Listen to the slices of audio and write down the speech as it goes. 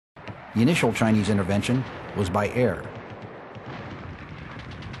The initial Chinese intervention was by air.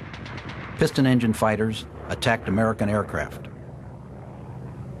 Piston engine fighters attacked American aircraft.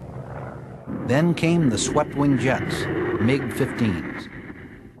 Then came the swept-wing jets, MiG-15s.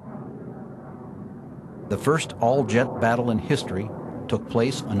 The first all-jet battle in history took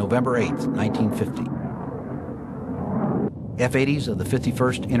place on November 8, 1950. F-80s of the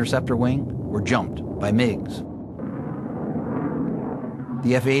 51st Interceptor Wing were jumped by MiGs.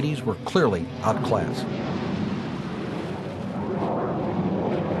 The F-80s were clearly outclassed.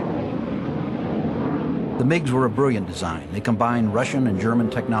 The MiGs were a brilliant design. They combined Russian and German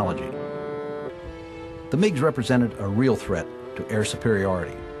technology. The MiGs represented a real threat to air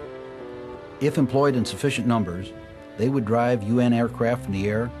superiority. If employed in sufficient numbers, they would drive UN aircraft from the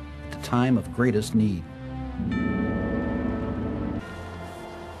air at the time of greatest need.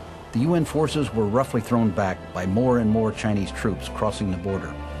 The UN forces were roughly thrown back by more and more Chinese troops crossing the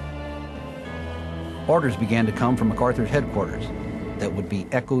border. Orders began to come from MacArthur's headquarters that would be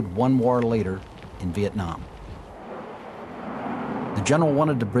echoed one war later in Vietnam. The general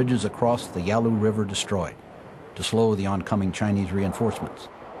wanted the bridges across the Yalu River destroyed to slow the oncoming Chinese reinforcements,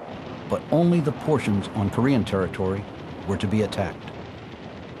 but only the portions on Korean territory were to be attacked.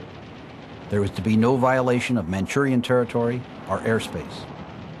 There was to be no violation of Manchurian territory or airspace.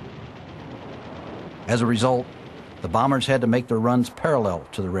 As a result, the bombers had to make their runs parallel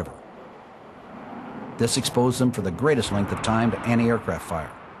to the river. This exposed them for the greatest length of time to anti-aircraft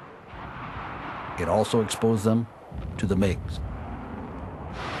fire. It also exposed them to the MiGs.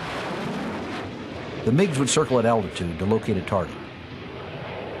 The MiGs would circle at altitude to locate a target.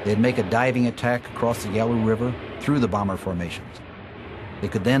 They'd make a diving attack across the Yalu River through the bomber formations. They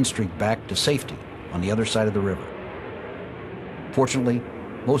could then streak back to safety on the other side of the river. Fortunately,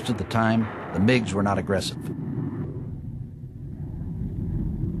 most of the time, the MiGs were not aggressive.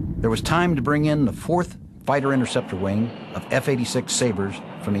 There was time to bring in the 4th Fighter Interceptor Wing of F-86 Sabres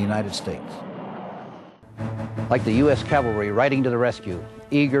from the United States. Like the U.S. cavalry riding to the rescue,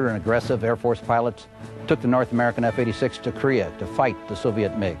 eager and aggressive Air Force pilots took the North American F-86 to Korea to fight the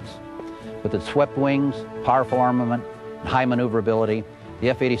Soviet MiGs. With its swept wings, powerful armament, and high maneuverability, the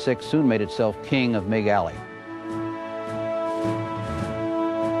F-86 soon made itself king of MiG Alley.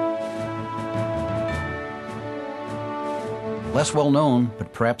 Less well known,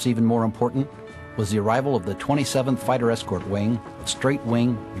 but perhaps even more important, was the arrival of the 27th Fighter Escort Wing of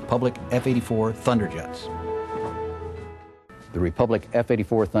straight-wing Republic F-84 Thunderjets. The Republic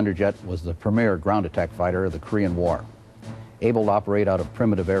F-84 Thunderjet was the premier ground attack fighter of the Korean War. Able to operate out of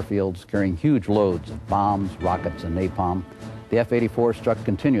primitive airfields, carrying huge loads of bombs, rockets, and napalm, the F-84 struck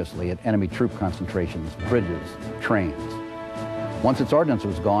continuously at enemy troop concentrations, bridges, trains. Once its ordnance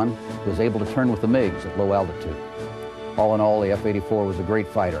was gone, it was able to turn with the MiGs at low altitude. All in all, the F-84 was a great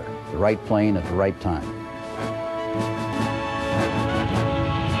fighter, the right plane at the right time.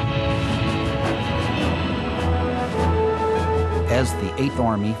 As the 8th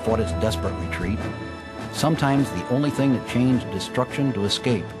Army fought its desperate retreat, sometimes the only thing that changed destruction to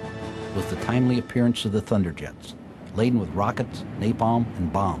escape was the timely appearance of the Thunderjets, laden with rockets, napalm,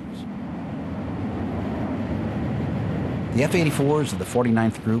 and bombs. The F-84s of the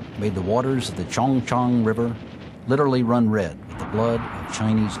 49th Group made the waters of the Chongchong River literally run red with the blood of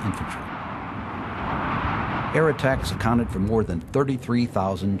Chinese infantry. Air attacks accounted for more than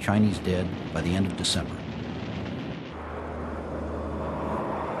 33,000 Chinese dead by the end of December.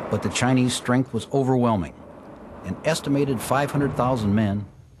 But the Chinese strength was overwhelming. An estimated 500,000 men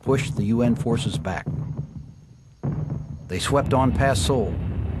pushed the UN forces back. They swept on past Seoul,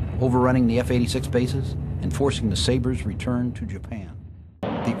 overrunning the F-86 bases and forcing the Sabres return to Japan.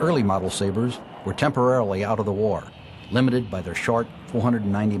 The early model Sabres were temporarily out of the war, limited by their short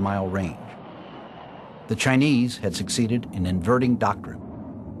 490-mile range. The Chinese had succeeded in inverting doctrine.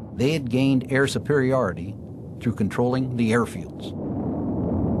 They had gained air superiority through controlling the airfields.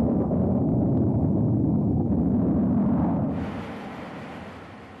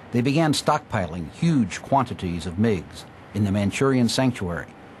 They began stockpiling huge quantities of MiGs in the Manchurian sanctuary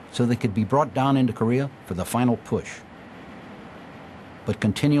so they could be brought down into Korea for the final push. But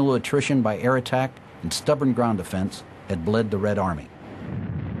continual attrition by air attack and stubborn ground defense had bled the Red Army.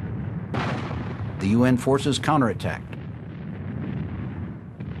 The UN forces counterattacked.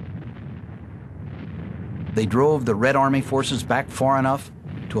 They drove the Red Army forces back far enough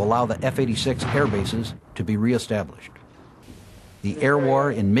to allow the F-86 air bases to be reestablished. The air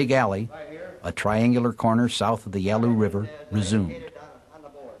war in MiG Alley, a triangular corner south of the Yalu River, resumed.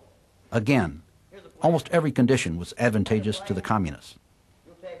 Again, almost every condition was advantageous to the communists.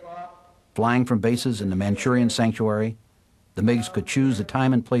 Flying from bases in the Manchurian sanctuary, The MiGs could choose the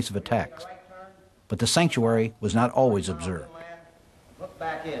time and place of attacks, but the sanctuary was not always observed. Look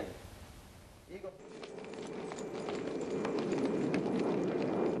back in.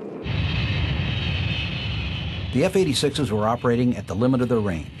 The F-86s were operating at the limit of their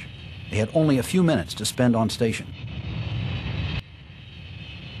range. They had only a few minutes to spend on station.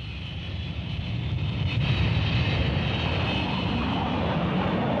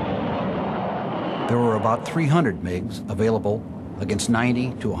 There were about 300 MiGs available against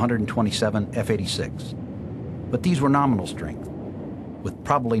 90 to 127 F-86. But these were nominal strength, with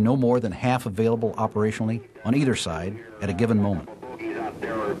probably no more than half available operationally on either side at a given moment.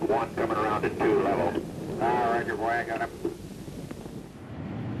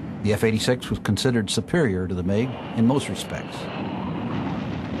 The F-86 was considered superior to the MiG in most respects.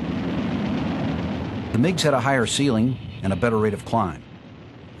 The MiGs had a higher ceiling and a better rate of climb,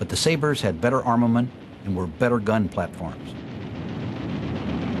 but the Sabres had better armament and were better gun platforms.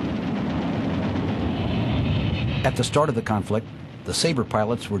 At the start of the conflict, the Sabre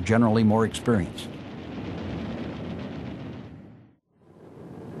pilots were generally more experienced.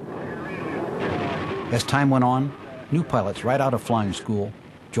 As time went on, new pilots right out of flying school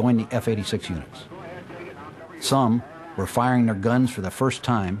joined the F-86 units. Some were firing their guns for the first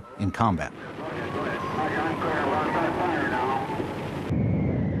time in combat.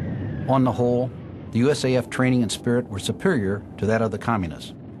 On the whole, the USAF training and spirit were superior to that of the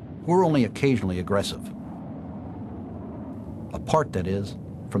communists, who were only occasionally aggressive. Apart, that is,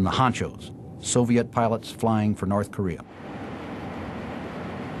 from the honchos, Soviet pilots flying for North Korea.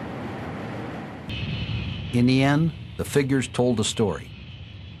 In the end, the figures told the story.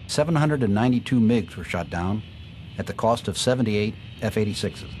 792 MiGs were shot down at the cost of 78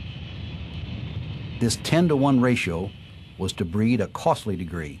 F-86s. This 10-to-1 ratio was to breed a costly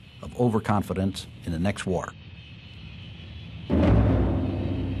degree of overconfidence in the next war.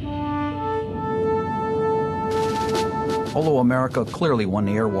 Although America clearly won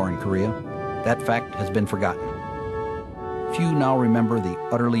the air war in Korea, that fact has been forgotten. Few now remember the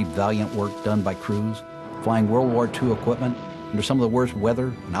utterly valiant work done by crews flying World War II equipment under some of the worst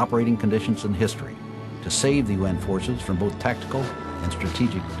weather and operating conditions in history to save the UN forces from both tactical and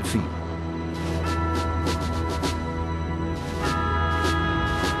strategic defeat.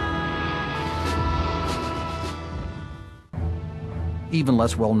 Even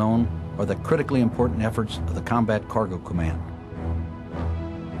less well known are the critically important efforts of the Combat Cargo Command.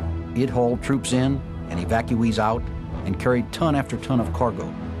 It hauled troops in and evacuees out and carried ton after ton of cargo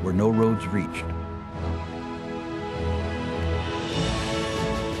where no roads reached.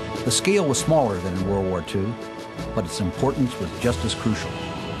 The scale was smaller than in World War II, but its importance was just as crucial: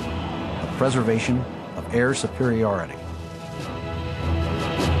 the preservation of air superiority.